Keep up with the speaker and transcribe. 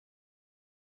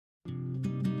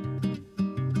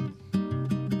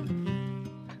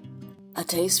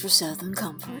taste for Southern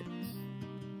comfort.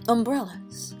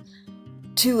 Umbrellas.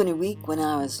 2 in a week when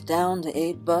I was down to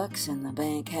 $8 in the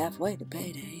bank halfway to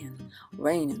payday and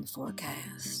rain in the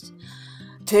forecast.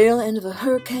 Tail end of a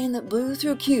hurricane that blew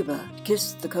through Cuba,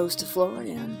 kissed the coast of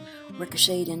Florida, and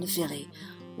ricocheted into Philly,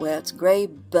 where its gray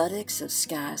buttocks of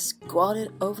sky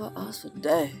squatted over us for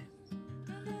days.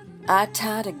 I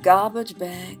tied a garbage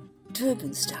bag,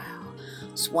 turban style,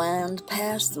 swam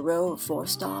past the row of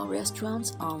 4-star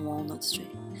restaurants on Walnut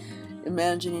Street,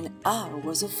 imagining I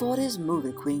was a 40s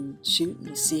movie queen shooting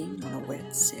a scene on a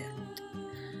wet set.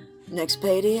 Next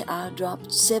payday, I dropped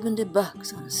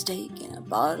 $70 on a steak and a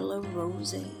bottle of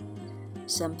rosé,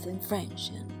 something French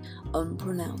and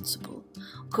unpronounceable,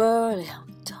 curly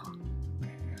on the tongue.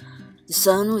 The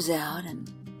sun was out, and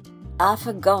I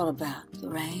forgot about the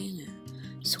rain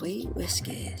and sweet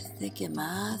whiskey thick in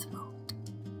my throat.